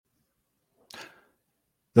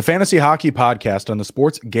The Fantasy Hockey Podcast on the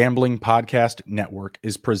Sports Gambling Podcast Network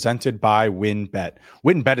is presented by WynnBET.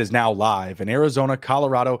 WynnBET is now live in Arizona,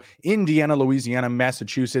 Colorado, Indiana, Louisiana,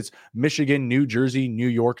 Massachusetts, Michigan, New Jersey, New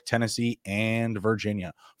York, Tennessee, and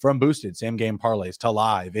Virginia. From boosted same-game parlays to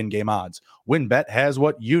live in-game odds, WynnBET has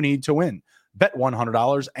what you need to win. Bet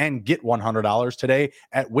 $100 and get $100 today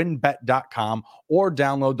at wynnbet.com or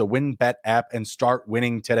download the WynnBET app and start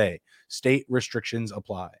winning today. State restrictions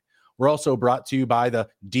apply. We're also brought to you by the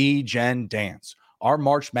D-Gen Dance. Our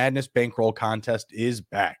March Madness bankroll contest is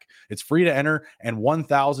back. It's free to enter, and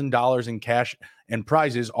 $1,000 in cash and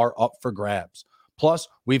prizes are up for grabs. Plus,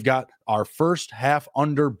 we've got our first half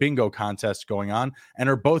under bingo contest going on, and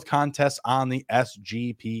are both contests on the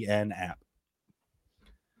SGPN app.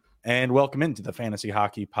 And welcome into the Fantasy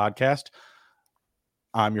Hockey Podcast.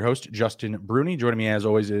 I'm your host, Justin Bruni. Joining me, as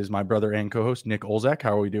always, is my brother and co-host, Nick Olzak.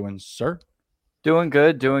 How are we doing, sir? Doing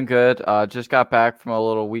good. Just got back from a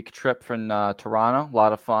little week trip from Toronto. A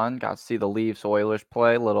lot of fun. Got to see the Leafs Oilers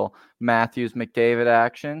play. Little Matthews McDavid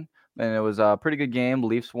action, and it was a pretty good game.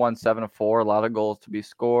 Leafs won 7-4. A lot of goals to be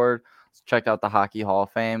scored. Checked out the Hockey Hall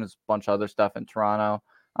of Fame. There's a bunch of other stuff in Toronto.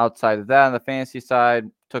 Outside of that, on the fantasy side,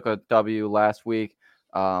 took a W last week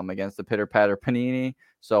against the Pitter Patter Panini.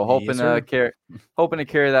 So hoping to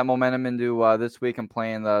carry that momentum into this week. I'm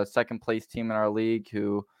playing the second place team in our league,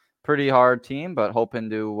 who pretty hard team, but hoping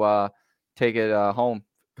to take it home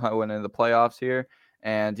going into the playoffs here.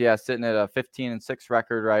 And yeah, sitting at a 15-6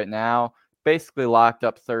 record right now, basically locked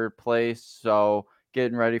up third place. So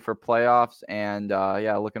getting ready for playoffs, and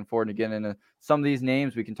looking forward to getting into some of these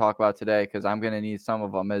names we can talk about today, because I'm going to need some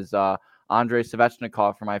of them. As Andrei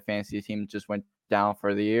Svechnikov for my fantasy team just went down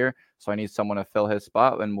for the year, so I need someone to fill his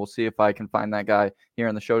spot, and we'll see if I can find that guy here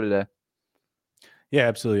on the show today. Yeah,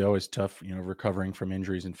 absolutely. Always tough, recovering from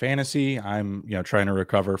injuries in fantasy. I'm, trying to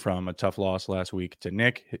recover from a tough loss last week to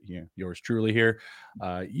Nick, yours truly here.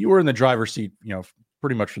 You were in the driver's seat,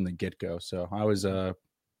 pretty much from the get-go. So I was,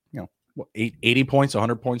 80 points,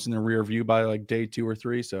 100 points in the rear view by like day 2 or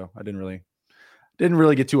 3. So I didn't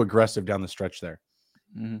really get too aggressive down the stretch there.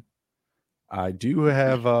 Mm-hmm. I do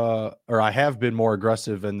have, I have been more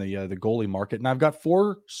aggressive in the goalie market, and I've got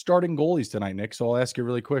 4 starting goalies tonight, Nick. So I'll ask you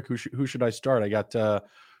really quick, who should I start? I got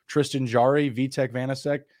Tristan Jarry, Vitek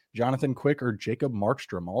Vanacek, Jonathan Quick, or Jacob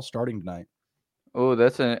Markstrom, all starting tonight. Oh,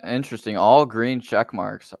 that's an interesting, all green check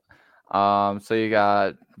marks. So you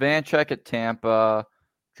got Vanacek at Tampa,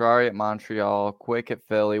 Jarry at Montreal, Quick at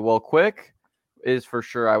Philly. Well, Quick is for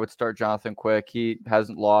sure. I would start Jonathan Quick. He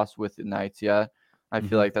hasn't lost with the Knights yet. I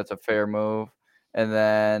feel like that's a fair move. And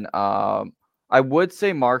then I would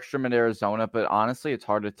say Markstrom at Arizona, but honestly, it's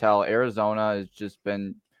hard to tell. Arizona has just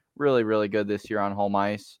been really, really good this year on home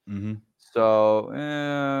ice. Mm-hmm.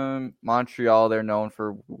 So Montreal, they're known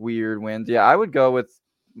for weird wins. Yeah, I would go with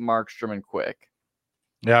Markstrom and Quick.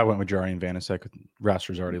 Yeah, I went with Jarry and Vanacek.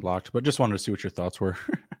 Roster's already locked, but just wanted to see what your thoughts were.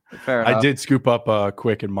 Fair enough. I did scoop up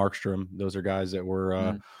Quick and Markstrom. Those are guys that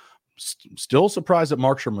were still surprised that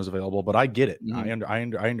Markstrom was available, but I get it. Mm-hmm.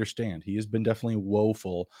 I understand. He has been definitely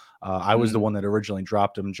woeful. I was the one that originally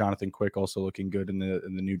dropped him. Jonathan Quick also looking good in the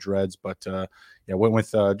new dreads, but went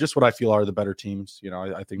with just what I feel are the better teams.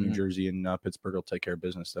 I think New Jersey and Pittsburgh will take care of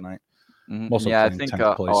business tonight. Mm-hmm. I think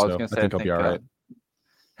I think I'll be all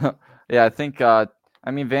right. Yeah, I think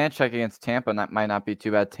Vanacek against Tampa might not be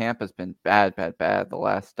too bad. Tampa's been bad the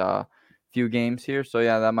last few games here, so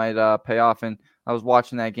yeah, that might pay off. And I was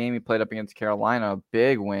watching that game he played up against Carolina, a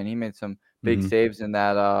big win. He made some big saves in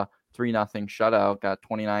that 3-0 shutout, got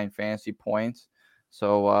 29 fantasy points.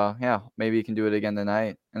 So maybe he can do it again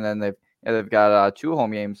tonight. And then they've got 2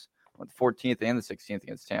 home games, the 14th and the 16th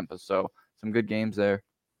against Tampa. So some good games there.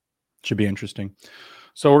 Should be interesting.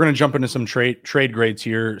 So we're going to jump into some trade grades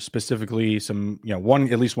here, specifically some,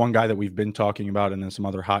 at least one guy that we've been talking about, and then some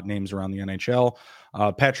other hot names around the NHL.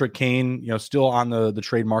 Patrick Kane, still on the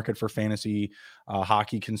trade market for fantasy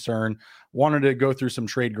hockey concern. Wanted to go through some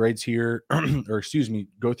trade grades here,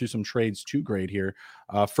 go through some trades to grade here.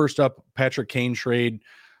 First up, Patrick Kane trade.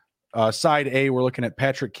 Side A, we're looking at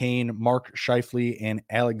Patrick Kane, Mark Scheifele, and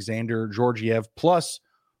Alexander Georgiev, plus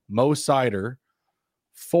Mo Seider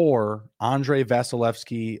for Andrei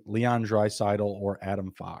Vasilevsky, Leon Draisaitl, or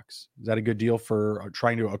Adam Fox. Is that a good deal for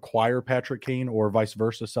trying to acquire Patrick Kane, or vice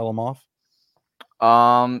versa, sell him off?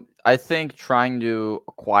 I think trying to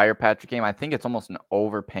acquire Patrick Kane, I think it's almost an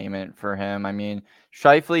overpayment for him. I mean,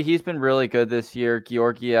 Scheifele, he's been really good this year.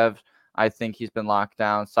 Georgiev, I think he's been locked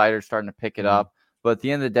down. Seider's starting to pick it up. But at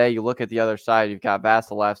the end of the day, you look at the other side, you've got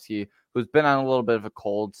Vasilevsky, who's been on a little bit of a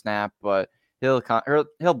cold snap, but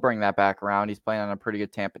he'll bring that back around. He's playing on a pretty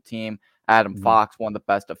good Tampa team. Adam Fox, one of the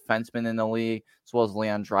best defensemen in the league, as well as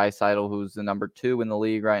Leon Draisaitl, who's the number 2 in the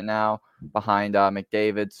league right now behind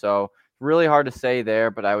McDavid. So really hard to say there,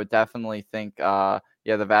 but I would definitely think, the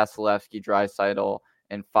Vasilevsky, Draisaitl,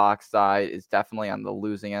 and Fox side is definitely on the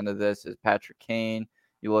losing end of this. Is Patrick Kane.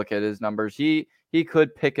 You look at his numbers. He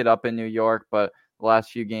could pick it up in New York, but the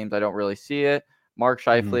last few games I don't really see it. Mark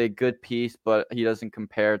Scheifele, a good piece, but he doesn't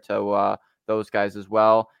compare to those guys as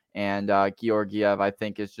well. And Georgiev, I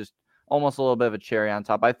think, is just almost a little bit of a cherry on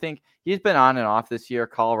top. I think he's been on and off this year.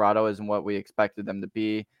 Colorado isn't what we expected them to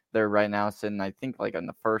be. They're right now sitting, I think, like in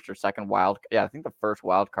the first or second the first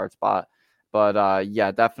wild card spot. But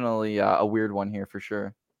definitely a weird one here for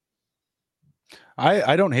sure.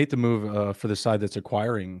 I don't hate the move for the side that's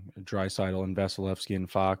acquiring Draisaitl and Vasilevsky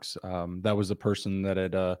and Fox. That was the person that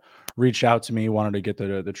had reached out to me, wanted to get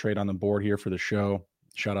the trade on the board here for the show.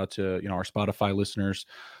 Shout out to our Spotify listeners.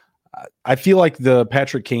 I feel like the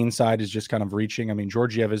Patrick Kane side is just kind of reaching. I mean,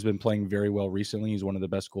 Georgiev has been playing very well recently. He's one of the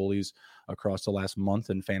best goalies across the last month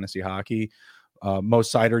in fantasy hockey. Mo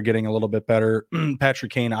Seider getting a little bit better.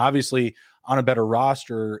 Patrick Kane, obviously on a better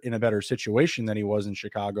roster, in a better situation than he was in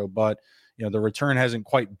Chicago, but the return hasn't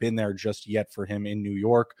quite been there just yet for him in New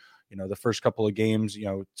York. The first couple of games,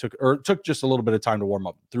 took just a little bit of time to warm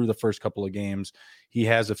up through the first couple of games. He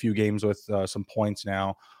has a few games with some points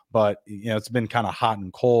now, but it's been kind of hot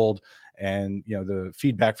and cold. And, the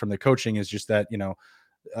feedback from the coaching is just that,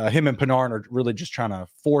 him and Panarin are really just trying to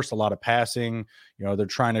force a lot of passing. They're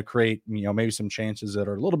trying to create, maybe some chances that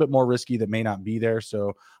are a little bit more risky that may not be there.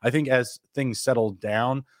 So I think as things settle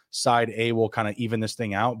down, side A will kind of even this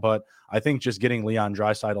thing out. But I think just getting Leon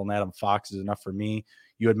Draisaitl and Adam Fox is enough for me.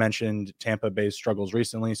 You had mentioned Tampa Bay's struggles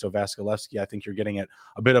recently. So Vasilevsky, I think you're getting at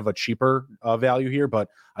a bit of a cheaper value here, but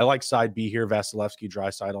I like side B here, Vasilevsky,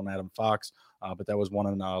 Draisaitl, and Adam Fox. But that was one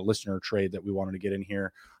in a listener trade that we wanted to get in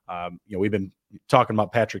here. We've been talking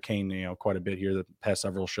about Patrick Kane, quite a bit here the past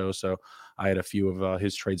several shows. So I had a few of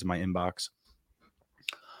his trades in my inbox.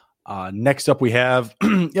 Next up, we have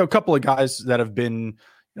a couple of guys that have been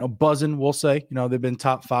buzzing, we'll say. They've been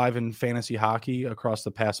top 5 in fantasy hockey across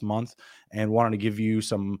the past month, and wanted to give you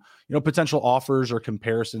some potential offers or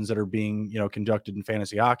comparisons that are being conducted in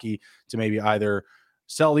fantasy hockey to maybe either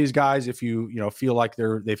sell these guys if you feel like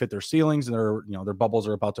they've hit their ceilings and their bubbles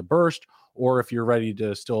are about to burst, or if you're ready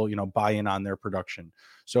to still buy in on their production.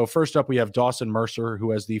 So first up, we have Dawson Mercer,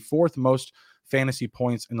 who has the 4th most fantasy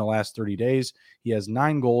points in the last 30 days. He has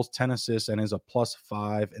 9 goals, 10 assists, and is a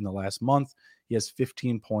 +5 in the last month. He has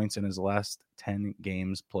 15 points in his last 10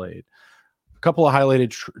 games played. A couple of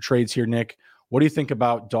highlighted trades here, Nick. What do you think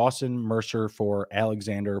about Dawson Mercer for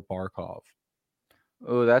Alexander Barkov?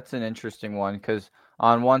 Oh, that's an interesting one, because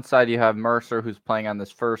on one side you have Mercer, who's playing on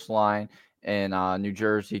this first line in New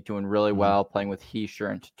Jersey, doing really well, playing with Heischer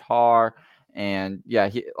and Tatar. And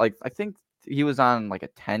I think he was on like a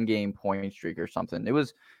 10-game point streak or something. There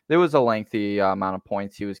was a lengthy amount of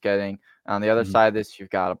points he was getting. On the other side of this, you've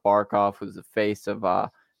got a Barkov, who's the face of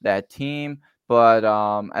that team. But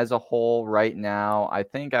as a whole, right now, I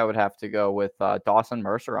think I would have to go with Dawson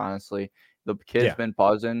Mercer, honestly. The kid's been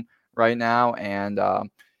buzzing right now. And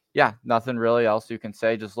nothing really else you can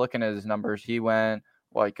say. Just looking at his numbers, he went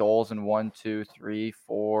goals in 1, 2, 3,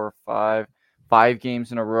 4, 5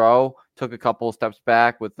 games in a row. Took a couple of steps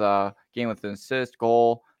back with a game with an assist,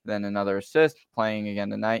 goal, then another assist, playing again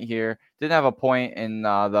tonight here. Didn't have a point in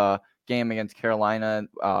the game against Carolina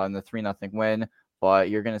in the 3-0 win, but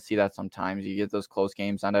you're going to see that sometimes. You get those close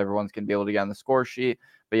games, not everyone's going to be able to get on the score sheet.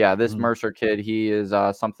 But this Mercer kid, he is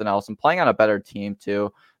something else, and playing on a better team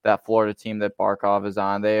too. That Florida team that Barkov is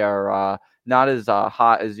on, they are not as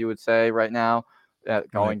hot as you would say right now,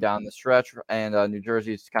 going down the stretch. And New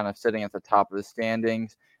Jersey is kind of sitting at the top of the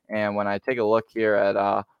standings. And when I take a look here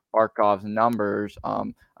at Barkov's numbers,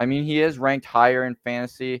 he is ranked higher in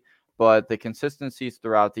fantasy, but the consistencies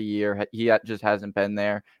throughout the year, he just hasn't been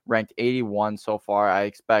there. Ranked 81 so far. I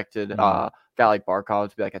expected a guy like Barkov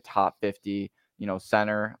to be like a top 50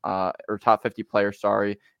 center or top 50 player,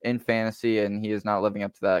 in fantasy, and he is not living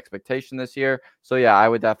up to that expectation this year. So I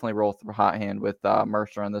would definitely roll through hot hand with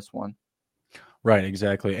Mercer on this one. Right,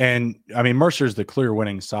 exactly. And Mercer's the clear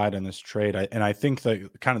winning side in this trade. I think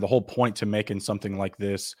that kind of the whole point to making something like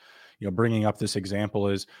this, bringing up this example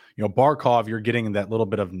is, Barkov, you're getting that little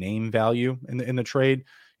bit of name value in the trade.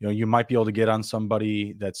 You might be able to get on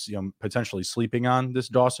somebody that's potentially sleeping on this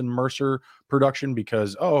Dawson Mercer production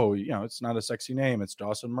because, it's not a sexy name. It's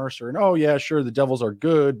Dawson Mercer. And, oh, yeah, sure, the Devils are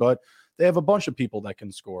good, but they have a bunch of people that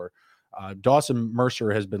can score. Dawson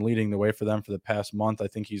Mercer has been leading the way for them for the past month. I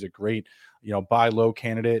think he's a great, buy low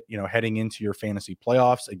candidate, heading into your fantasy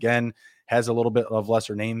playoffs. Again, has a little bit of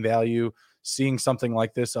lesser name value. Seeing something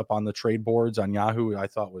like this up on the trade boards on Yahoo, I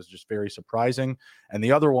thought was just very surprising. And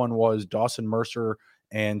the other one was Dawson Mercer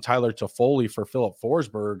and Tyler Toffoli for Philip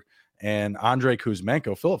Forsberg and Andrei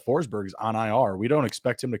Kuzmenko. Philip Forsberg's on IR. We don't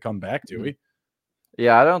expect him to come back, do we?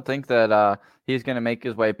 Yeah, I don't think that he's going to make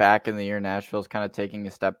his way back in the year. Nashville's kind of taking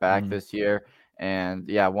a step back this year. And,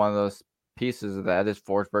 yeah, one of those pieces of that is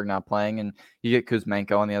Forsberg not playing. And you get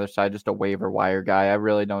Kuzmenko on the other side, just a waiver wire guy. I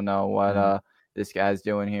really don't know what this guy's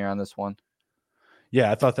doing here on this one. Yeah,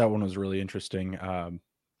 I thought that one was really interesting.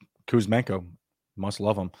 Kuzmenko, must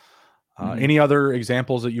love him. Any other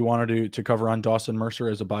examples that you wanted to cover on Dawson Mercer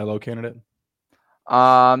as a buy low candidate?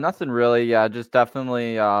 Nothing really. Yeah, just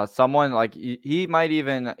definitely someone like he might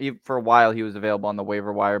even for a while he was available on the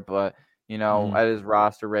waiver wire, but at his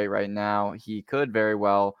roster rate right now, he could very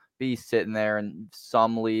well be sitting there in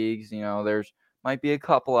some leagues. There's might be a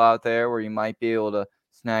couple out there where you might be able to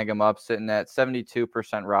snag him up sitting at 72%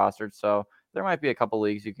 rostered. So there might be a couple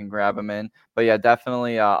leagues you can grab him in. But yeah,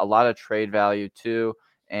 definitely a lot of trade value too.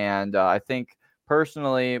 And I think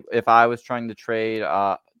personally, if I was trying to trade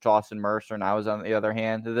Dawson Mercer and I was on the other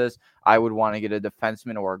hand to this, I would want to get a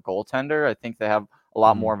defenseman or a goaltender. I think they have a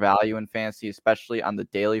lot more value in fantasy, especially on the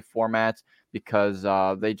daily formats, because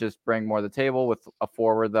they just bring more to the table. With a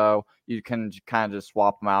forward, though, you can kind of just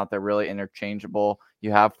swap them out. They're really interchangeable.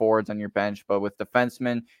 You have forwards on your bench, but with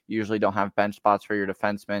defensemen, you usually don't have bench spots for your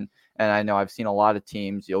defensemen. And I know I've seen a lot of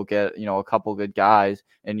teams, you'll get, a couple good guys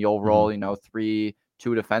and you'll roll,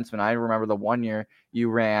 2 defensemen. I remember the one year you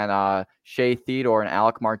ran Shea Theodore and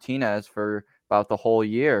Alec Martinez for about the whole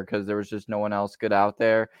year because there was just no one else good out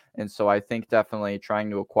there. And so I think definitely trying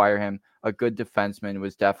to acquire him, a good defenseman,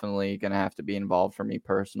 was definitely going to have to be involved for me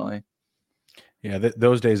personally. Yeah,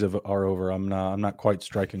 those days are over. I'm not quite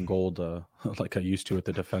striking gold like I used to with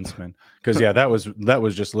the defenseman, because that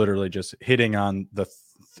was just literally just hitting on the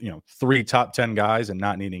 3 top 10 guys and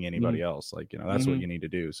not needing anybody else. Like that's what you need to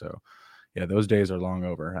do. So yeah, those days are long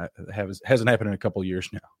over. Hasn't happened in a couple of years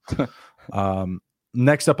now.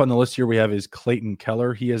 Next up on the list here we have is Clayton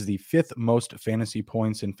Keller. He has the 5th most fantasy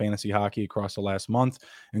points in fantasy hockey across the last month,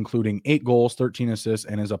 including 8 goals, 13 assists,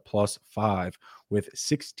 and is a +5 with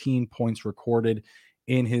 16 points recorded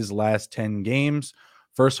in his last 10 games.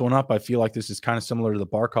 First one up, I feel like this is kind of similar to the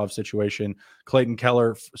Barkov situation. Clayton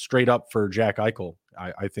Keller straight up for Jack Eichel.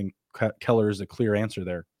 I think Keller is a clear answer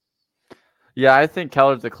there. Yeah, I think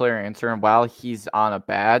Keller's the clear answer. And while he's on a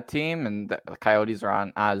bad team and the Coyotes are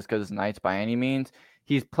not as good as Knights by any means,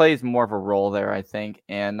 he plays more of a role there, I think.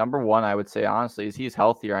 And number one, I would say, honestly, is he's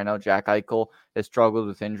healthier. I know Jack Eichel has struggled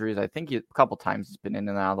with injuries. I think a couple times he's been in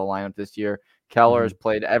and out of the lineup this year. Keller has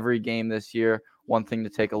played every game this year. One thing to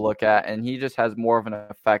take a look at. And he just has more of an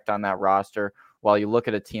effect on that roster. While you look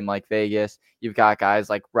at a team like Vegas, you've got guys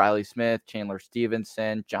like Riley Smith, Chandler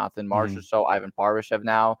Stevenson, Jonathan Marchessault, Ivan Barbashev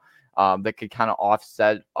now. That could kind of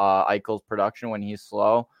offset Eichel's production when he's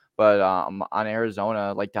slow. But on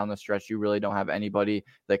Arizona, like down the stretch, you really don't have anybody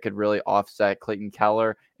that could really offset Clayton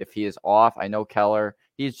Keller if he is off. I know Keller,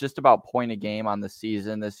 he's just about point a game on the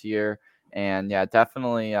season this year. And yeah,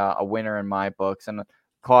 definitely a winner in my books. And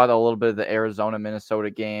caught a little bit of the Arizona-Minnesota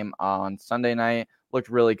game on Sunday night. Looked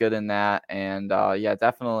really good in that. And yeah,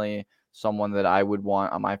 definitely someone that I would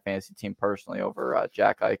want on my fantasy team personally over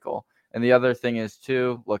Jack Eichel. And the other thing is,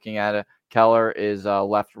 too, looking at it, Keller is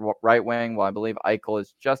left right wing, while I believe Eichel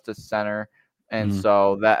is just a center. And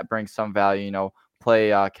so that brings some value, play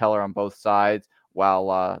Keller on both sides.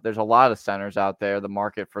 While there's a lot of centers out there, the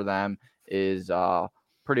market for them is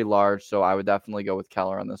pretty large. So I would definitely go with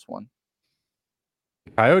Keller on this one.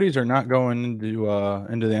 Coyotes are not going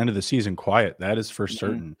into the end of the season quiet. That is for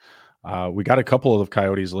certain. We got a couple of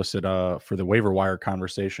Coyotes listed for the waiver wire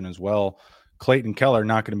conversation as well. Clayton Keller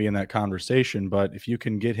not going to be in that conversation, but if you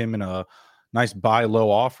can get him in a nice buy low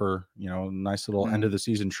offer, nice little end of the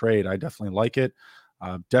season trade, I definitely like it.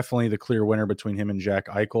 Definitely the clear winner between him and Jack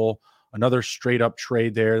Eichel. Another straight up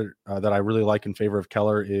trade there that I really like in favor of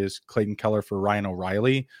Keller is Clayton Keller for Ryan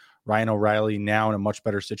O'Reilly. Ryan O'Reilly now in a much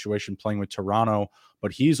better situation playing with Toronto,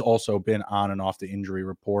 but he's also been on and off the injury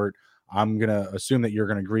report. I'm going to assume that you're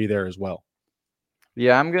going to agree there as well.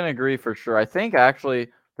 Yeah, I'm going to agree for sure. I think actually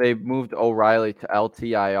they moved O'Reilly to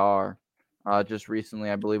LTIR just recently,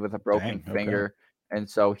 I believe, with a broken finger. Okay. And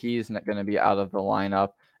so he's not going to be out of the lineup.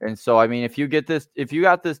 And so, I mean, if you got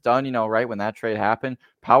this done, right when that trade happened,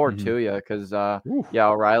 power to you, because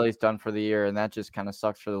O'Reilly's done for the year, and that just kind of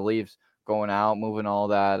sucks for the Leafs going out, moving all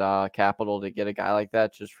that capital to get a guy like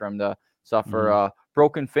that just from the suffer a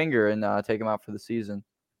broken finger and take him out for the season.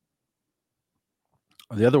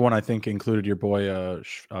 The other one I think included your boy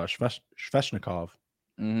Sveshnikov.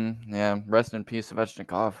 Yeah, rest in peace,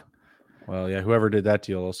 Svechnikov. Well, yeah, whoever did that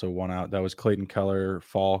deal also won out. That was Clayton Keller,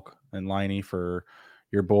 Falk, and Liney for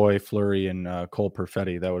your boy Fleury and Cole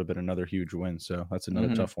Perfetti. That would have been another huge win. So that's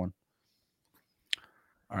another tough one.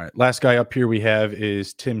 All right, last guy up here we have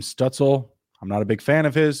is Tim Stutzel. I'm not a big fan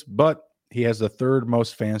of his, but he has the third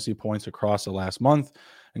most fantasy points across the last month,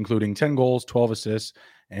 including 10 goals, 12 assists,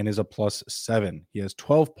 and is a +7. He has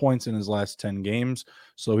 12 points in his last 10 games.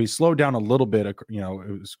 So he's slowed down a little bit,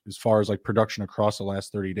 as far as like production across the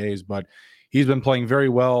last 30 days, but he's been playing very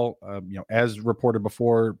well, as reported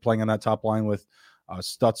before, playing on that top line with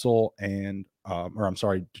Stutzel and,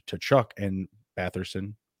 Chuck and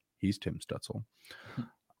Batherson. He's Tim Stutzel.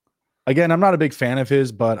 Again, I'm not a big fan of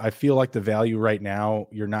his, but I feel like the value right now,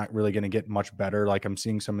 you're not really going to get much better. Like I'm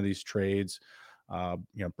seeing some of these trades,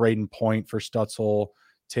 Braden Point for Stutzel,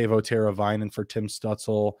 Teuvo Teravainen for Tim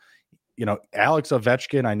Stutzel, Alex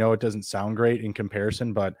Ovechkin. I know it doesn't sound great in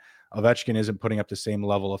comparison, but Ovechkin isn't putting up the same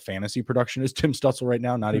level of fantasy production as Tim Stutzel right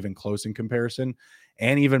now, not even close in comparison.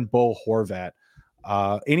 And even Bo Horvat.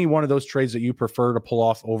 Any one of those trades that you prefer to pull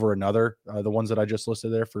off over another, the ones that I just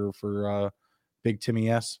listed there for Big Timmy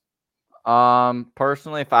S?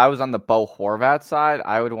 Personally, if I was on the Bo Horvat side,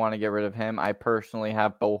 I would want to get rid of him. I personally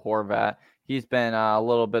have Bo Horvat. He's been a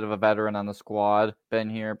little bit of a veteran on the squad, been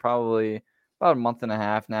here probably about a month and a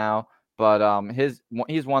half now. But he's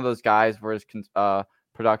one of those guys where his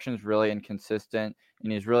production is really inconsistent,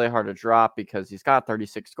 and he's really hard to drop because he's got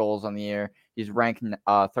 36 goals on the year. He's ranked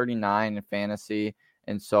 39 in fantasy,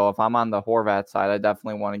 and so if I'm on the Horvat side, I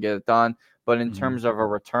definitely want to get it done. But in terms of a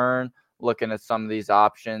return, looking at some of these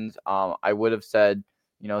options, I would have said,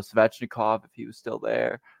 Svechnikov if he was still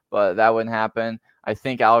there, but that wouldn't happen. I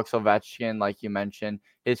think Alex Ovechkin, like you mentioned,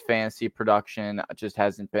 his fantasy production just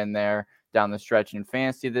hasn't been there down the stretch in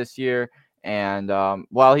fantasy this year. And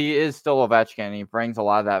while he is still Ovechkin, he brings a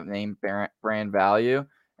lot of that name brand value,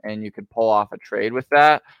 and you could pull off a trade with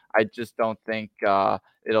that. I just don't think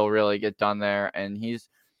it'll really get done there. And he's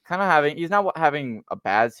not having a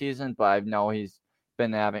bad season, but I know he's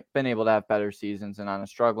been able to have better seasons. And on a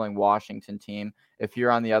struggling Washington team, if you're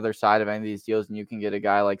on the other side of any of these deals and you can get a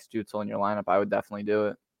guy like Stutzel in your lineup, I would definitely do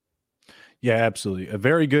it. Yeah, absolutely. A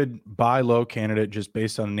very good buy low candidate just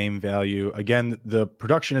based on name value. Again, the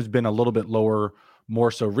production has been a little bit lower, more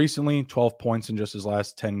so recently, 12 points in just his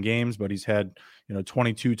last 10 games, but he's had,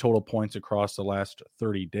 22 total points across the last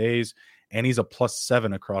 30 days. And he's a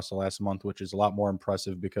 +7 across the last month, which is a lot more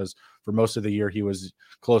impressive because for most of the year, he was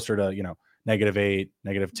closer to, -8,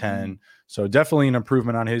 -10. So definitely an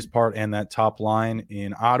improvement on his part, and that top line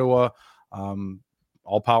in Ottawa.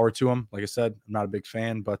 All power to him. Like I said, I'm not a big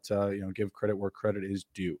fan, but give credit where credit is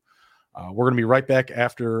due. We're going to be right back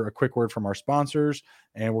after a quick word from our sponsors,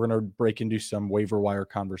 and we're going to break into some waiver wire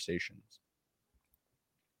conversations.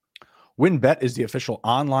 WynnBET is the official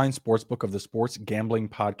online sportsbook of the Sports Gambling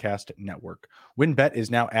Podcast Network. WynnBET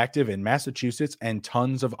is now active in Massachusetts and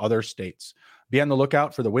tons of other states. Be on the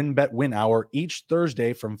lookout for the WynnBET Win Hour each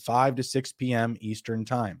Thursday from 5 to 6 p.m. Eastern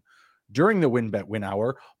Time. During the WynnBET Win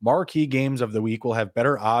Hour, marquee games of the week will have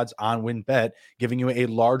better odds on WynnBET, giving you a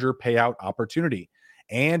larger payout opportunity.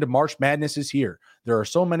 And March Madness is here. There are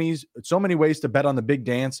so many ways to bet on the big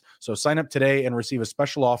dance, so sign up today and receive a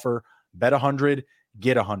special offer. Bet 100,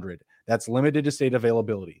 get 100. That's limited to state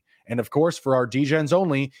availability. And of course, for our DGens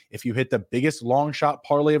only, if you hit the biggest long shot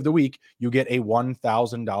parlay of the week, you get a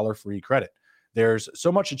 $1,000 free credit. There's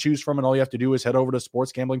so much to choose from, and all you have to do is head over to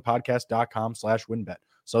sportsgamblingpodcast.com/WynnBET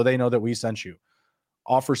so they know that we sent you.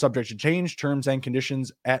 Offer subject to change. Terms and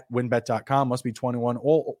conditions at wynnbet.com. Must be 21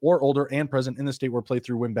 or older and present in the state where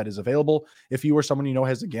playthrough WynnBET is available. If you or someone you know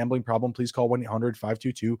has a gambling problem, please call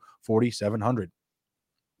 1-800-522-4700.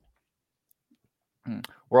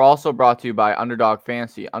 We're also brought to you by Underdog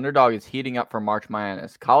Fantasy. Underdog is heating up for March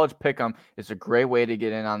Madness. College Pick'em is a great way to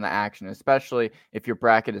get in on the action, especially if your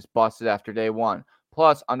bracket is busted after day one.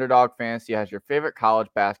 Plus, Underdog Fantasy has your favorite college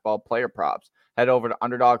basketball player props. Head over to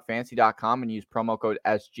UnderdogFantasy.com and use promo code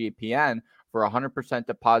SGPN for a 100%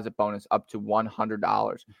 deposit bonus up to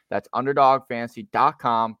 $100. That's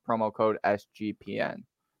UnderdogFantasy.com, promo code SGPN.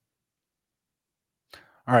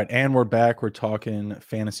 All right, and we're back. We're talking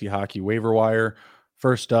fantasy hockey waiver wire.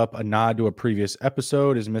 First up, a nod to a previous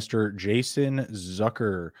episode is Mr. Jason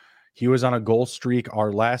Zucker. He was on a goal streak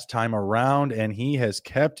our last time around, and he has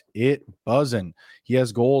kept it buzzing. He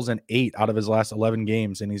has goals in 8 out of his last 11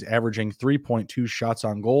 games, and he's averaging 3.2 shots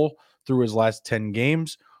on goal through his last 10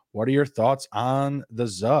 games. What are your thoughts on the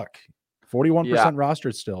Zuck? Yeah. 41%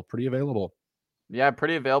 rostered still, pretty available. Yeah,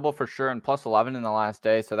 pretty available for sure, and plus 11 in the last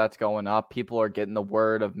day, so that's going up. People are getting the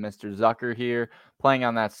word of Mr. Zucker here, playing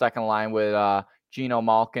on that second line with Geno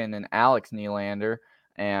Malkin and Alex Nylander,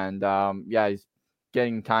 and yeah, he's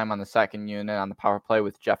getting time on the second unit on the power play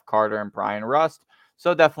with Jeff Carter and Brian Rust.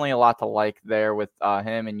 So definitely a lot to like there with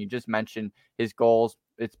him. And you just mentioned his goals.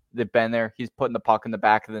 They've been there. He's putting the puck in the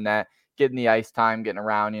back of the net, getting the ice time, getting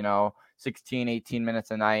around 16, 18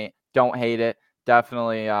 minutes a night. Don't hate it.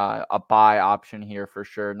 Definitely a buy option here for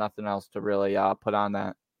sure. Nothing else to really put on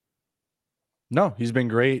that. No, he's been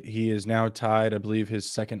great. He is now tied, I believe, his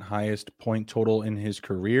second highest point total in his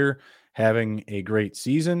career, having a great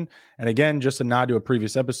season. And again, just a nod to a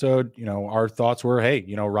previous episode, our thoughts were, hey,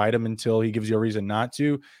 ride him until he gives you a reason not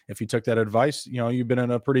to. If you took that advice, you've been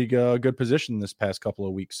in a pretty good position this past couple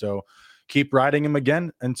of weeks. So keep riding him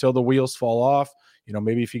again until the wheels fall off.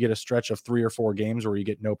 Maybe if you get a stretch of 3 or 4 games where you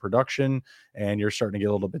get no production and you're starting to get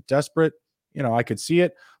a little bit desperate, I could see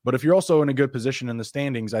it. But if you're also in a good position in the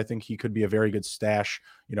standings, I think he could be a very good stash,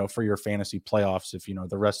 for your fantasy playoffs. If,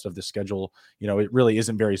 the rest of the schedule, it really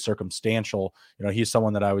isn't very circumstantial. He's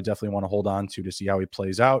someone that I would definitely want to hold on to see how he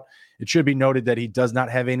plays out. It should be noted that he does not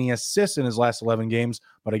have any assists in his last 11 games.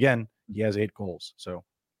 But again, he has 8 goals. So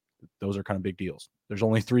those are kind of big deals. There's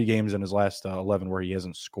only 3 games in his last 11 where he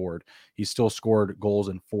hasn't scored. He's still scored goals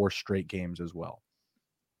in 4 straight games as well.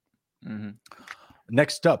 Mm-hmm.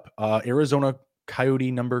 Next up, Arizona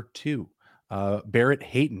Coyote number 2, Barrett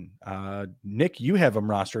Hayton. Nick, you have him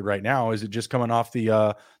rostered right now. Is it just coming off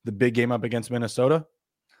the big game up against Minnesota?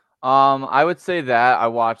 I would say that I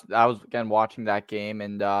was again watching that game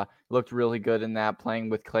and looked really good in that, playing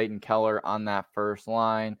with Clayton Keller on that first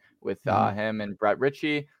line with him and Brett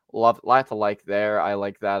Ritchie. Lot to like there. I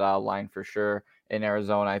like that line for sure in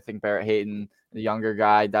Arizona. I think Barrett Hayton, the younger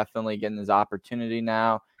guy, definitely getting his opportunity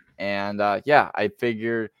now. And I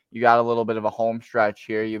figured you got a little bit of a home stretch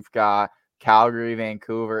here. You've got Calgary,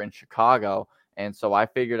 Vancouver, and Chicago. And so I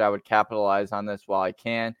figured I would capitalize on this while I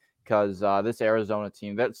can, because this Arizona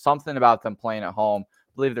team, that's something about them playing at home.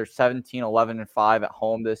 I believe they're 17, 11, and 5 at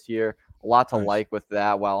home this year. A lot to like with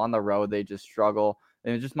that. While on the road, they just struggle.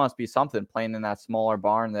 And it just must be something playing in that smaller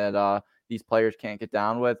barn that these players can't get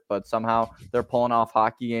down with. But somehow they're pulling off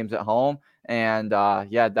hockey games at home. And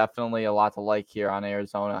definitely a lot to like here on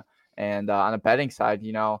Arizona. And on a betting side,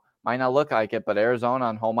 might not look like it, but Arizona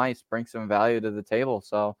on home ice brings some value to the table.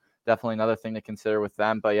 So definitely another thing to consider with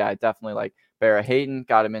them. But yeah, I definitely like Barrett Hayton.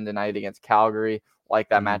 Got him in tonight against Calgary. Like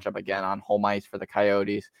that matchup again on home ice for the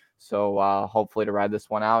Coyotes. So hopefully to ride this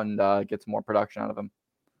one out and get some more production out of him.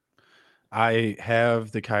 I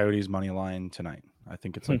have the Coyotes money line tonight. I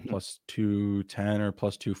think it's like plus 210 or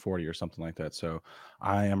plus 240 or something like that. So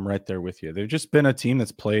I am right there with you. They've just been a team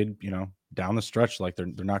that's played, down the stretch, like they're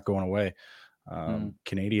not going away.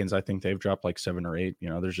 Canadians, I think they've dropped like 7 or 8.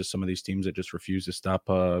 There's just some of these teams that just refuse to stop,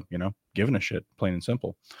 giving a shit, plain and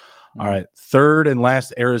simple. All right, third and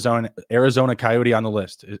last Arizona Coyote on the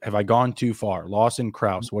list. Have I gone too far? Lawson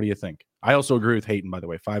Crouse, what do you think? I also agree with Hayton, by the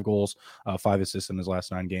way. 5 goals, 5 assists in his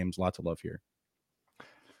last 9 games. Lots of love here.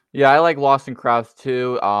 Yeah, I like Lawson Crouse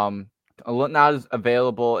too. Not as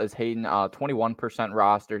available as Hayton. 21%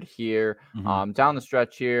 rostered here. Down the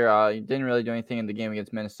stretch here, he didn't really do anything in the game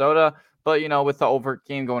against Minnesota. But, with the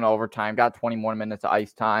game going to overtime, got 20 more minutes of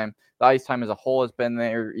ice time. The ice time as a whole has been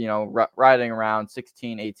there, riding around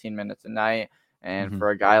 16, 18 minutes a night. And for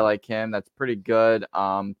a guy like him, that's pretty good.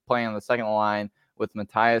 Playing on the second line with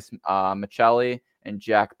Matthias Michelli and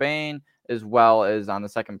Jack Bain, as well as on the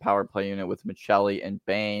second power play unit with Michelli and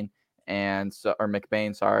Bain. Or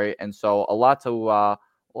McBain, sorry. And so a lot to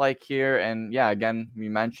like here. And yeah, again, we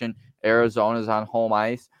mentioned Arizona's on home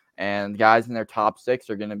ice, and guys in their top 6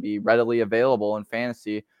 are going to be readily available in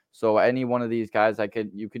fantasy. So any one of these guys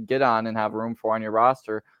you could get on and have room for on your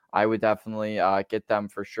roster, I would definitely get them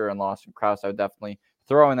for sure. And Lawson Crouse, I would definitely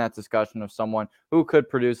throw in that discussion of someone who could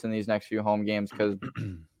produce in these next few home games, because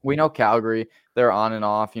we know Calgary, they're on and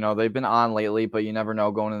off. They've been on lately, but you never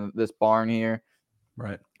know going into this barn here.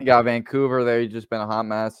 Right. You got Vancouver, they've just been a hot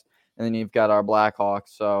mess. And then you've got our Blackhawks.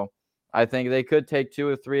 So I think they could take 2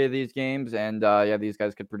 or 3 of these games, and these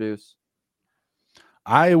guys could produce.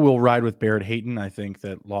 I will ride with Barrett Hayton. I think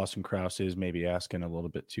that Lawson Crouse is maybe asking a little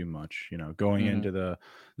bit too much, going into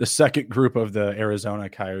the second group of the Arizona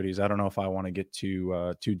Coyotes. I don't know if I want to get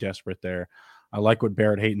too desperate there. I like what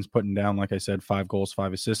Barrett Hayton's putting down. Like I said, 5 goals,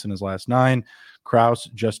 5 assists in his last 9. Crouse,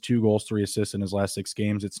 just 2 goals, 3 assists in his last 6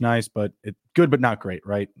 games. It's nice, but good, but not great,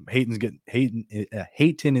 right? Hayton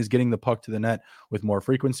is getting the puck to the net with more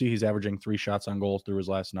frequency. He's averaging 3 shots on goal through his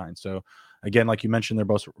last 9. So again, like you mentioned, they're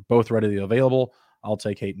both readily available. I'll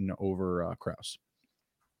take Hayton over Krause.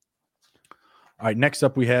 All right, next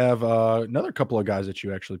up we have another couple of guys that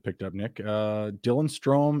you actually picked up, Nick. Dylan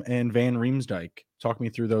Strome and Van Riemsdyk. Talk me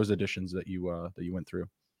through those additions that you went through.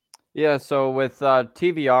 Yeah, so with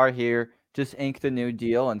TVR here, just inked a new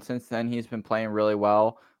deal, and since then he's been playing really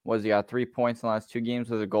well. He got 3 points in the last 2 games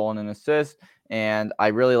with a goal and an assist, and I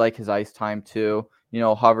really like his ice time too.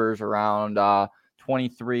 Hovers around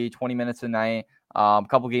 20 minutes a night. A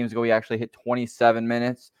couple games ago, he actually hit 27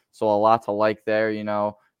 minutes, so a lot to like there.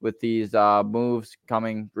 With these moves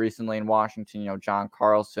coming recently in Washington, John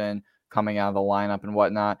Carlson coming out of the lineup and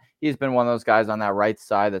whatnot. He's been one of those guys on that right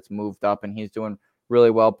side that's moved up, and he's doing really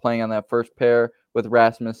well playing on that first pair with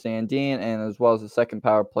Rasmus Sandin, and as well as the second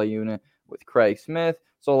power play unit with Craig Smith.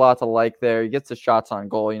 So a lot to like there. He gets the shots on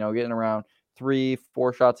goal, getting around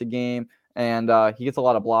 3-4 shots a game, and he gets a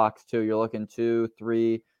lot of blocks too. You're looking 2,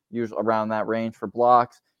 3, usually around that range for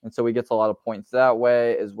blocks. And so he gets a lot of points that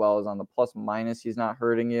way, as well as on the plus minus, he's not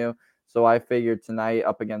hurting you. So I figured tonight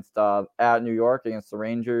up against at New York against the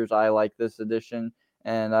Rangers, I like this addition,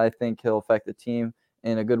 and I think he'll affect the team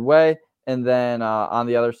in a good way. And then on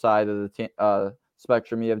the other side of the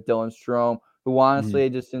spectrum, you have Dylan Strome, who honestly I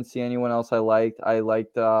just didn't see anyone else I liked. I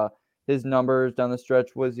liked his numbers down the stretch.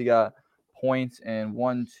 He got points in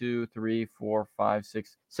 1, 2, 3, 4, 5,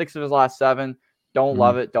 6 of his last 7. Don't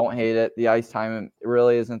love it. Don't hate it. The ice time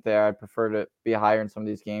really isn't there. I'd prefer to be higher in some of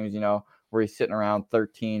these games, where he's sitting around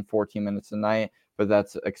 13, 14 minutes a night. But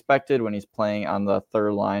that's expected when he's playing on the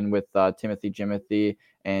third line with Timothy Jimothy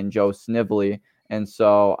and Joe Snively. And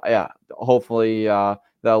so, yeah, hopefully that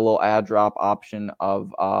little ad drop option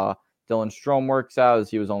of Dylan Strome works out, as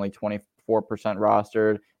he was only 24%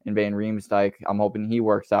 rostered. And Van Riemsdyk, I'm hoping he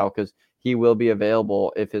works out, because he will be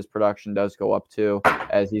available if his production does go up too,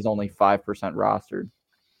 as he's only 5% rostered.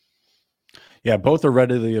 Yeah, both are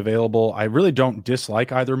readily available. I really don't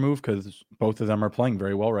dislike either move, because both of them are playing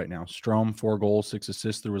very well right now. Strome, 4 goals, 6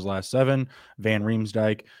 assists through his last 7. Van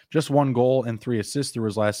Riemsdyk, just 1 goal and 3 assists through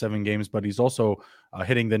his last 7 games, but he's also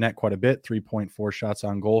hitting the net quite a bit, 3.4 shots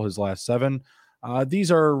on goal his last 7.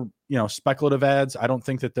 These are, speculative ads. I don't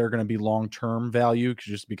think that they're going to be long-term value,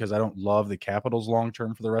 just because I don't love the Capitals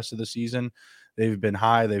long-term for the rest of the season. They've been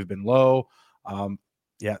high, they've been low.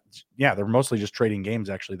 Yeah, they're mostly just trading games,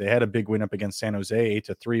 actually. They had a big win up against San Jose,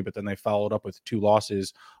 8-3, but then they followed up with 2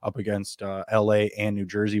 losses up against LA and New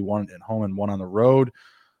Jersey, 1 at home and 1 on the road.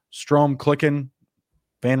 Strome clicking.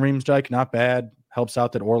 Van Riemsdyk, not bad. Helps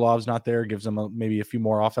out that Orlov's not there, gives them maybe a few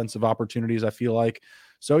more offensive opportunities, I feel like.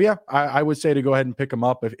 So, yeah, I would say to go ahead and pick them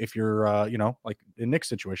up if you're, like in Nick's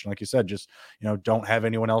situation, like you said, just, don't have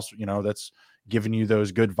anyone else, that's giving you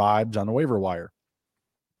those good vibes on the waiver wire.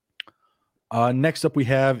 Next up we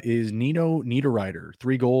have is Nino Niederreiter.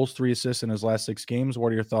 3 goals, 3 assists in his last 6 games.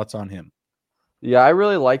 What are your thoughts on him? Yeah, I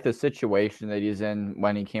really like the situation that he's in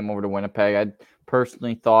when he came over to Winnipeg. I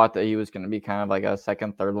personally thought that he was going to be kind of like a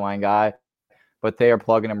second, third line guy, but they are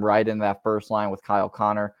plugging him right in that first line with Kyle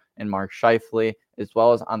Connor and Mark Scheifele, as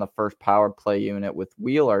well as on the first power play unit with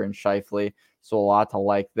Wheeler and Scheifele. So a lot to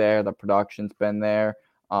like there. The production's been there.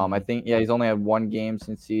 I think, he's only had 1 game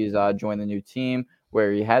since he's joined the new team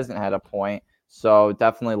where he hasn't had a point. So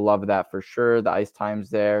definitely love that for sure. The ice time's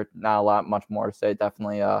there. Not a lot much more to say.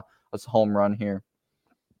 Definitely a home run here.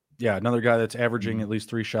 Yeah, another guy that's averaging at least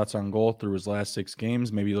 3 shots on goal through his last 6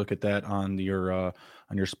 games. Maybe look at that on your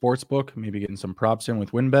sports book. Maybe getting some props in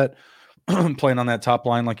with WinBet. Playing on that top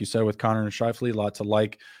line, like you said, with Connor and Scheifele, a lot to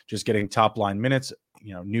like. Just getting top line minutes.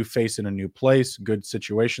 New face in a new place. Good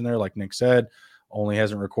situation there, like Nick said. Only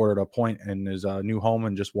hasn't recorded a point in his new home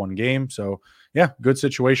in just 1 game. So, yeah, good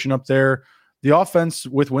situation up there. The offense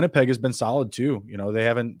with Winnipeg has been solid too. They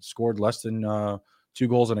haven't scored less than 2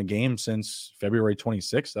 goals in a game since February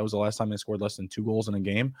 26th. That was the last time they scored less than 2 goals in a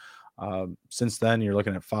game. Since then, you're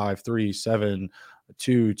looking at 5-3, 7,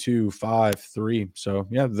 2, 2, 5, 3. So,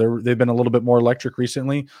 yeah, they've been a little bit more electric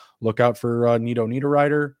recently. Look out for Nino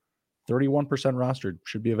Niederreiter. 31% rostered.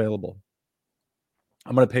 Should be available.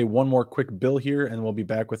 I'm going to pay one more quick bill here, and we'll be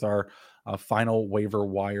back with our final waiver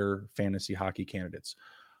wire fantasy hockey candidates.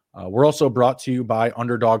 We're also brought to you by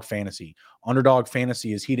Underdog Fantasy. Underdog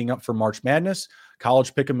Fantasy is heating up for March Madness.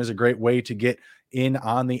 College Pick'em is a great way to get in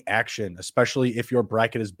on the action, especially if your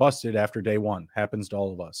bracket is busted after day 1. Happens to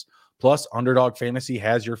all of us. Plus, Underdog Fantasy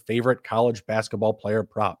has your favorite college basketball player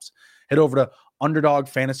props. Head over to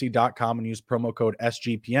UnderdogFantasy.com and use promo code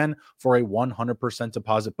SGPN for a 100%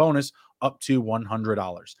 deposit bonus up to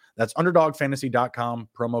 $100. That's UnderdogFantasy.com,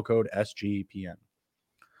 promo code SGPN.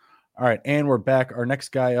 All right, and we're back. Our next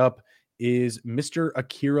guy up is Mr.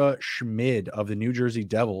 Akira Schmid of the New Jersey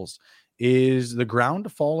Devils. is the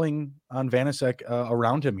ground falling on Vanasek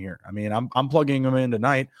around him here? I mean, I'm plugging him in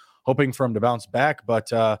tonight, hoping for him to bounce back.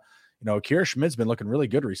 But, Akira Schmid's been looking really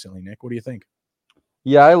good recently, Nick. What do you think?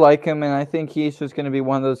 Yeah, I like him, and I think he's just going to be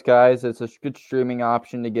one of those guys that's a good streaming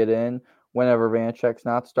option to get in whenever Vanacek's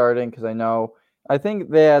not starting, because I think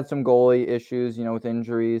they had some goalie issues, with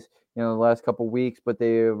injuries, the last couple weeks, but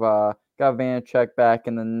they've got Vanacek back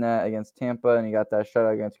in the net against Tampa, and he got that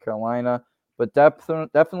shutout against Carolina. But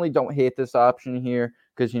definitely don't hate this option here,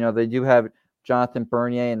 because, they do have Jonathan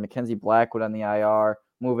Bernier and Mackenzie Blackwood on the IR,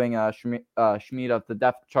 moving Schmid up the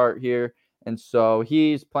depth chart here. And so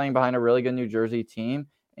he's playing behind a really good New Jersey team,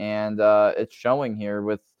 and it's showing here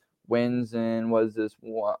with wins in was this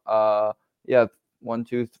one, 1,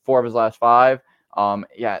 2, 4 of his last 5.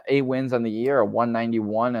 8 wins on the year, a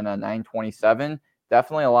 191 and a 927.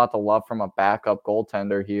 Definitely a lot to love from a backup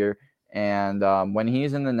goaltender here. And when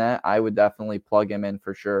he's in the net, I would definitely plug him in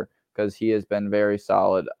for sure, because he has been very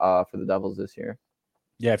solid for the Devils this year.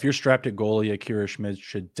 Yeah, if you're strapped at goalie, Akira Schmid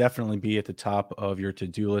should definitely be at the top of your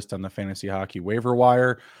to-do list on the fantasy hockey waiver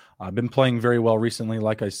wire. I've been playing very well recently.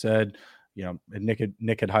 Like I said, Nick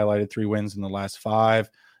had highlighted 3 wins in the last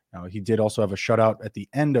 5. He did also have a shutout at the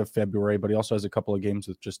end of February, but he also has a couple of games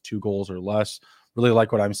with just 2 goals or less. Really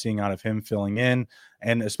like what I'm seeing out of him filling in.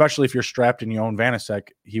 And especially if you're strapped and you own Vanacek,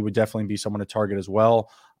 he would definitely be someone to target as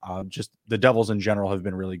well. Just the Devils in general have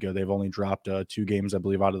been really good. They've only dropped 2 games, I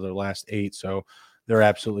believe, out of their last 8. So they're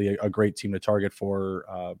absolutely a great team to target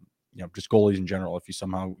for, just goalies in general. If you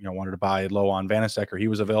somehow, wanted to buy low on Vanacek or he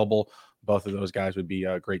was available, both of those guys would be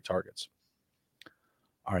great targets.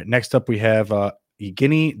 All right. Next up, we have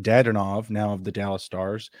Evgeny Dadonov, now of the Dallas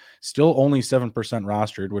Stars, still only 7%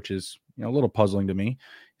 rostered, which is, a little puzzling to me.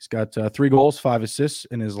 He's got 3 goals, 5 assists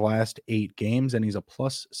in his last 8 games, and he's a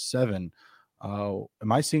 +7.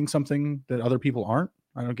 Am I seeing something that other people aren't?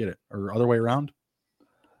 I don't get it. Or other way around?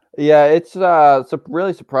 Yeah, it's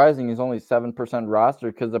really surprising he's only 7%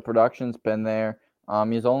 rostered, because the production's been there.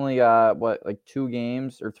 He's only 2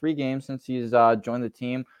 games or 3 games since he's joined the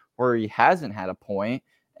team where he hasn't had a point.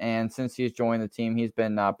 And since he's joined the team, he's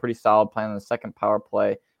been pretty solid playing on the second power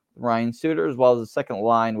play with Ryan Suter, as well as the second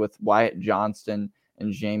line with Wyatt Johnston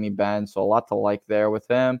and Jamie Benn. So a lot to like there with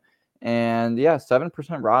him. And yeah, 7%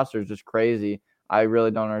 roster is just crazy. I really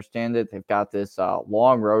don't understand it. They've got this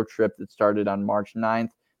long road trip that started on March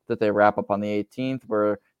 9th that they wrap up on the 18th,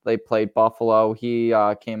 where they played Buffalo. He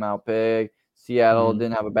came out big. Seattle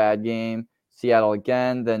didn't have a bad game. Seattle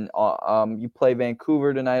again. Then you play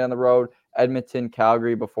Vancouver tonight on the road, Edmonton,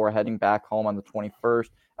 Calgary, before heading back home on the 21st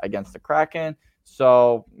against the Kraken.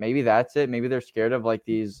 So maybe that's it. Maybe they're scared of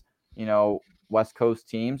these, West Coast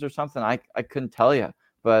teams or something. I couldn't tell you,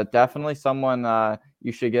 but definitely someone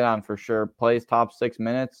you should get on for sure. Plays top 6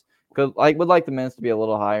 minutes. Would like the minutes to be a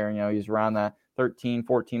little higher. He's around that 13,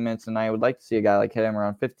 14 minutes a night. I would like to see a guy hit him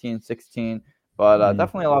around 15, 16. But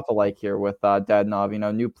definitely a lot to like here with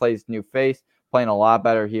Dadonov. New place, new face, playing a lot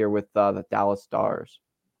better here with the Dallas Stars.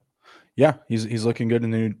 Yeah, he's looking good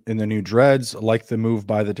in the new dreads. I like the move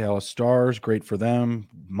by the Dallas Stars. Great for them.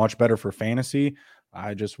 Much better for fantasy.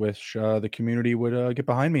 I just wish the community would get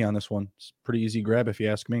behind me on this one. It's a pretty easy grab if you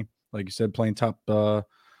ask me. Like you said, playing top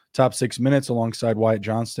 6 minutes alongside Wyatt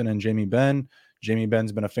Johnston and Jamie Benn. Jamie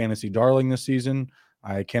Benn's been a fantasy darling this season.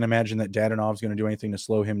 I can't imagine that Dadonov's going to do anything to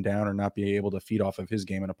slow him down or not be able to feed off of his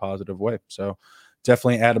game in a positive way. So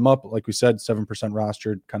definitely add him up. Like we said, 7%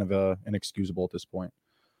 rostered, kind of inexcusable at this point.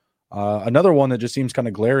 Another one that just seems kind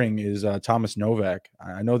of glaring is Thomas Novak.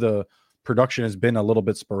 I know the production has been a little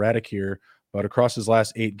bit sporadic here, but across his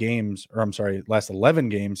last 11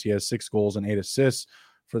 games, he has 6 goals and 8 assists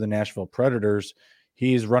for the Nashville Predators.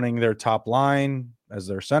 He's running their top line as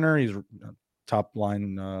their center. He's top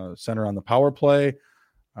line center on the power play.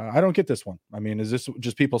 I don't get this one. I mean, is this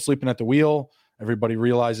just people sleeping at the wheel? Everybody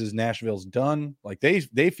realizes Nashville's done.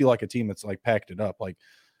 They feel like a team that's packed it up.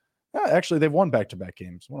 Actually, they've won back-to-back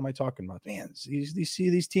games. What am I talking about? Man, you see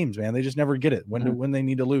these teams, man. They just never get it when they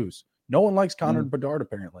need to lose. No one likes Connor Bedard,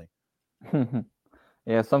 apparently.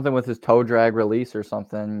 Yeah, something with his toe drag release or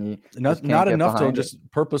something. Not enough to just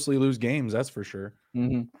purposely lose games, that's for sure.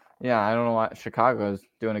 Mm-hmm. Yeah, I don't know why Chicago is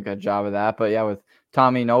doing a good job of that. But yeah, with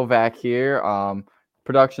Tommy Novak here,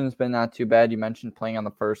 production's been not too bad. You mentioned playing on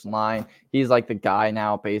the first line. He's like the guy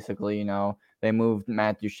now, basically. They moved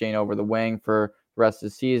Matt Duchene over the wing for the rest of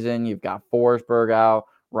the season. You've got Forsberg out,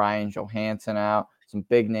 Ryan Johansson out, some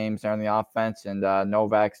big names there on the offense, and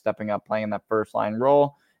Novak stepping up, playing that first line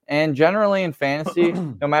role. And generally in fantasy,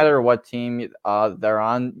 no matter what team they're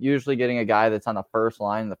on, usually getting a guy that's on the first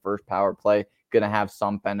line, the first power play, going to have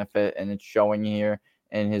some benefit, and it's showing here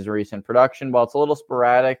in his recent production. While it's a little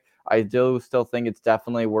sporadic, I do still think it's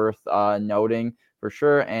definitely worth noting for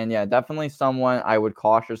sure. And yeah, definitely someone I would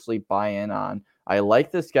cautiously buy in on. I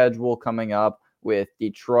like the schedule coming up with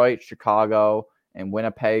Detroit, Chicago, and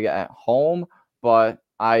Winnipeg at home, but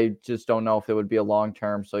I just don't know if it would be a long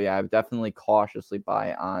term. So yeah, I would definitely cautiously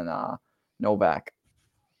buy on Novak.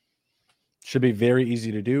 Should be very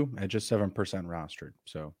easy to do at just 7% rostered.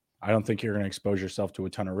 So I don't think you're going to expose yourself to a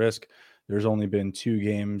ton of risk. There's only been 2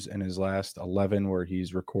 games in his last 11 where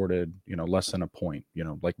he's recorded, less than a point,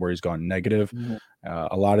 like where he's gone negative. Mhm.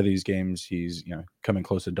 A lot of these games, he's, coming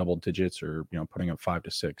close to double digits or, putting up 5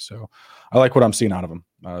 to 6. So I like what I'm seeing out of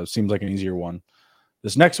him. Seems like an easier one.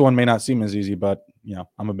 This next one may not seem as easy, but,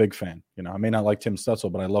 I'm a big fan. I may not like Tim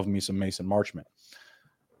Stutzel, but I love me some Mason Marchment.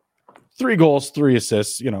 3 goals, 3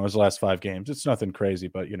 assists, his last 5 games. It's nothing crazy,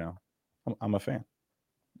 but, I'm a fan.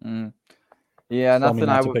 Yeah, Tell me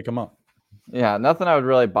not to pick him up. Yeah, nothing I would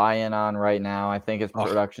really buy in on right now. I think his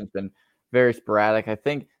production's been very sporadic. I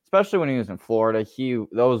think, especially when he was in Florida,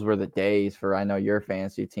 those were the days for, I know, your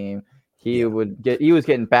fantasy team. He was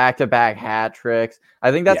getting back-to-back hat tricks.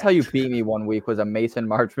 I think that's how you beat me one week, was a Mason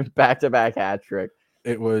Marchment back-to-back hat trick.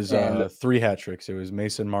 It was 3 hat tricks. It was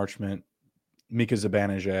Mason Marchment, Mika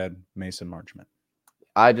Zibanejad, Mason Marchment.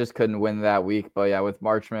 I just couldn't win that week, but yeah, with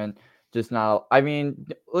Marchment, just not. I mean,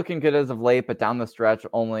 looking good as of late, but down the stretch,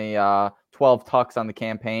 only 12 tucks on the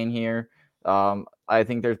campaign here. I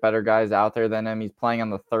think there's better guys out there than him. He's playing on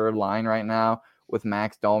the third line right now with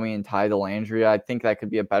Max Domi and Ty Dellandrea. I think that could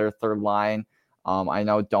be a better third line. I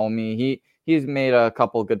know Domi, he's made a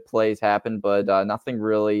couple good plays happen, but nothing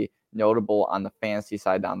really notable on the fantasy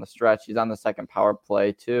side down the stretch. He's on the second power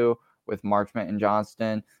play too with Marchment and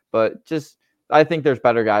Johnston, but just I think there's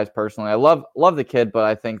better guys personally. I love the kid, but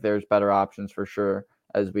I think there's better options for sure,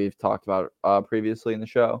 as we've talked about previously in the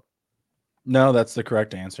show. No, that's the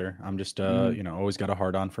correct answer. I'm just, always got a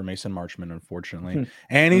hard on for Mason Marchment, unfortunately.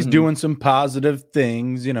 And he's doing some positive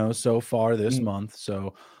things, so far this month.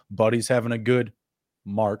 So Buddy's having a good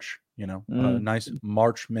March, a nice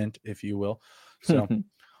Marchment, if you will. So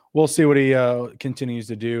we'll see what he continues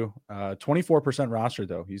to do. 24% roster,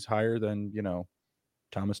 though. He's higher than,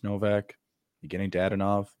 Thomas Novak, Evgeny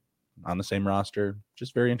Dadonov on the same roster.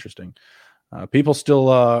 Just very interesting. People still,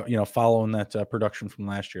 following that production from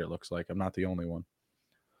last year, it looks like. I'm not the only one.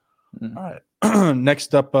 All right.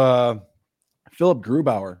 Next up, Philip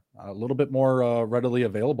Grubauer, a little bit more readily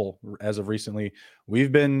available as of recently.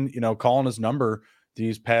 We've been, calling his number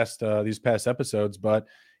these past episodes, but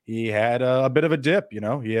he had a bit of a dip.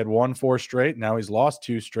 He had won 4 straight. Now he's lost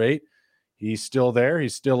 2 straight. He's still there.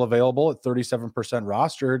 He's still available at 37%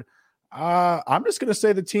 rostered. I'm just going to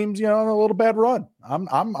say the team's, on a little bad run. I'm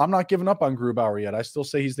not giving up on Grubauer yet. I still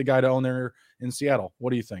say he's the guy to own there in Seattle. What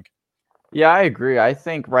do you think? Yeah, I agree. I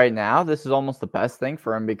think right now this is almost the best thing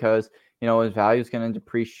for him because, his value is going to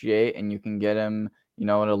depreciate and you can get him, at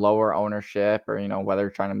a lower ownership or, whether you're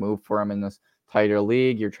trying to move for him in this tighter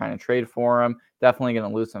league, you're trying to trade for him, definitely going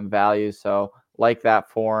to lose some value. So like that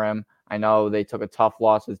for him. I know they took a tough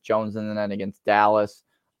loss with Jones in the net against Dallas,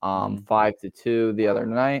 5-2 the other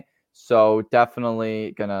night. So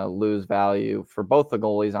definitely going to lose value for both the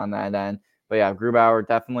goalies on that end. But yeah, Grubauer,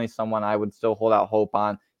 definitely someone I would still hold out hope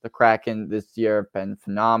on. The Kraken this year have been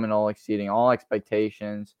phenomenal, exceeding all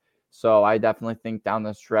expectations. So I definitely think down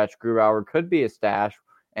the stretch, Grubauer could be a stash.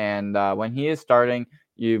 And when he is starting,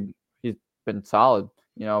 he's been solid.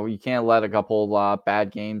 You can't let a couple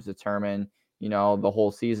bad games determine, the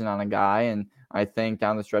whole season on a guy. And I think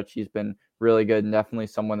down the stretch, he's been really good and definitely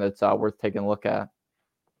someone that's worth taking a look at.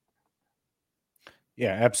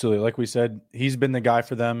 Yeah, absolutely. Like we said, he's been the guy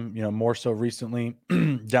for them, more so recently.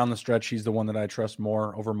 Down the stretch, he's the one that I trust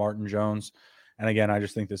more over Martin Jones. And again, I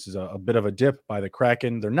just think this is a bit of a dip by the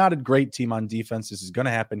Kraken. They're not a great team on defense. This is going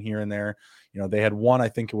to happen here and there. They had one, I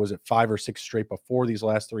think it was at 5 or 6 straight before these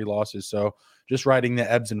last 3 losses. So just riding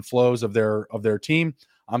the ebbs and flows of their team,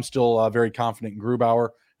 I'm still very confident in Grubauer,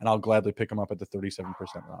 and I'll gladly pick him up at the 37%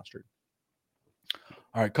 roster.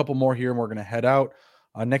 All right, a couple more here, and we're going to head out.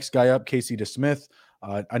 Next guy up, Casey DeSmith.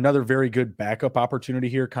 Another very good backup opportunity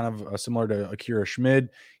here, kind of similar to Akira Schmid.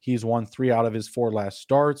 He's won 3 out of his 4 last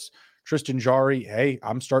starts. Tristan Jarry, hey,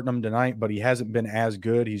 I'm starting him tonight, but he hasn't been as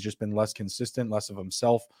good. He's just been less consistent, less of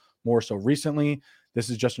himself, more so recently. This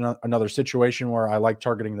is just another situation where I like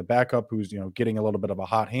targeting the backup who's, getting a little bit of a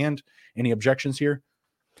hot hand. Any objections here?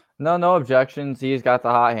 No objections. He's got the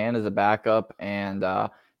hot hand as a backup, and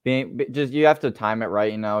you have to time it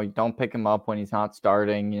right. You don't pick him up when he's not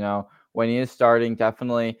starting. When he is starting,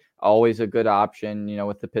 definitely always a good option.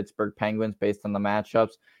 With the Pittsburgh Penguins based on the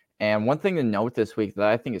matchups. And one thing to note this week that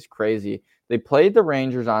I think is crazy, they played the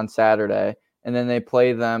Rangers on Saturday, and then they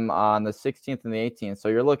play them on the 16th and the 18th. So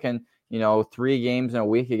you're looking, 3 games in a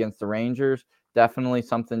week against the Rangers. Definitely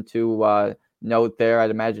something to note there.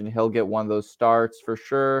 I'd imagine he'll get one of those starts for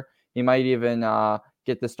sure. He might even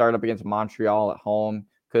get the start up against Montreal at home.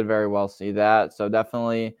 Could very well see that. So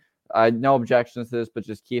definitely, no objections to this, but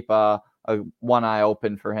just keep one eye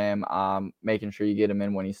open for him, making sure you get him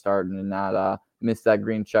in when he's starting and not miss that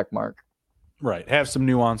green check mark. Right. Have some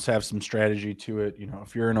nuance, have some strategy to it.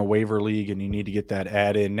 If you're in a waiver league and you need to get that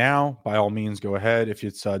ad in now, by all means, go ahead. If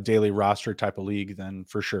it's a daily roster type of league, then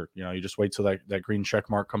for sure, you just wait till that green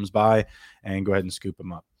check mark comes by and go ahead and scoop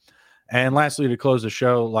them up. And lastly, to close the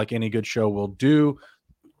show, like any good show will do,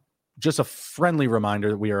 just a friendly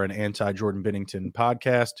reminder that we are an anti-Jordan Binnington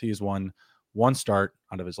podcast. He's won 1 start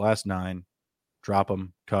out of his last 9. Drop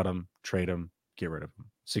him, cut him, trade him, get rid of him.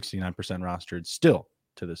 69% rostered still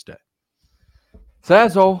to this day.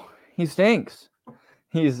 Sazo, he stinks.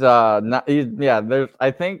 He's not. There's.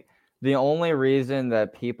 I think the only reason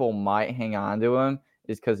that people might hang on to him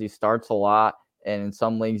is because he starts a lot, and in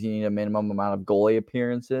some leagues you need a minimum amount of goalie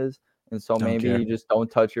appearances, and so maybe you just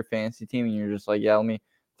don't touch your fantasy team, and you're just like, yeah, let me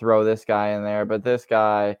throw this guy in there. But this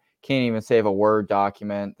guy can't even save a Word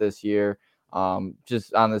document this year.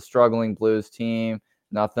 Just on the struggling Blues team,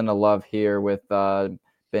 nothing to love here with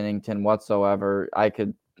Binnington whatsoever.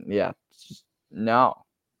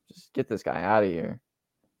 Just get this guy out of here.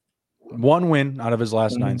 1 win out of his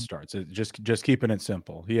last 9 starts. Just keeping it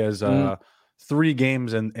simple. He has 3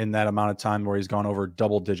 games in that amount of time where he's gone over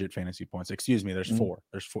double-digit fantasy points. Excuse me, there's 4.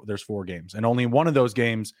 There's 4 games, and only one of those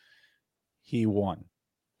games he won.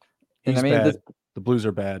 He's bad. The Blues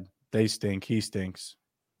are bad. They stink. He stinks.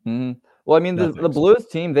 Well, I mean, the Blues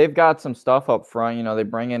team, they've got some stuff up front. They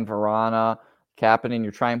bring in Verana, Kapanen,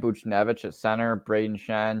 you're trying Buchnevich at center, Braden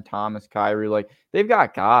Shen, Thomas, Kyrie. Like, they've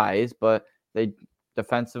got guys, but they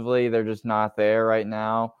defensively, they're just not there right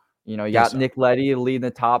now. You got Nick Leddy leading the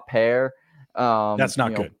top pair. That's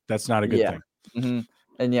not good. That's not a good thing.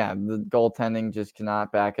 And the goaltending just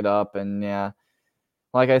cannot back it up. And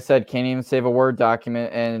like I said, can't even save a Word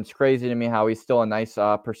document. And it's crazy to me how he's still a nice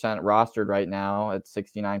percent rostered right now at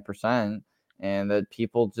 69%, and that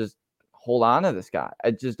people just hold on to this guy.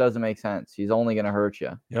 It just doesn't make sense. He's only going to hurt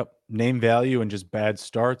you. Yep. Name value and just bad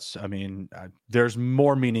starts. I mean, there's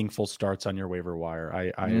more meaningful starts on your waiver wire.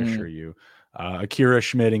 I assure you. Akira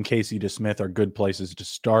Schmidt and Casey DeSmith are good places to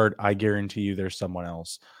start. I guarantee you there's someone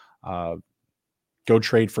else. Go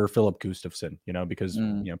trade for Philip Gustafsson, because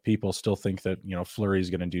people still think that Fleury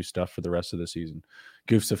is going to do stuff for the rest of the season.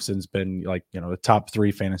 Gustafsson's been the top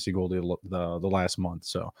 3 fantasy goalie the last month.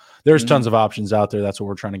 So there's tons of options out there. That's what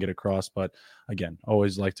we're trying to get across. But again,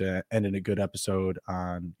 always like to end in a good episode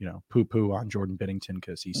on poo on Jordan Binnington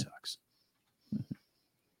because he sucks.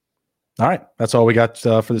 All right, that's all we got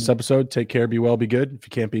for this episode. Take care, be well, be good. If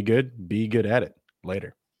you can't be good at it.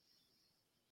 Later.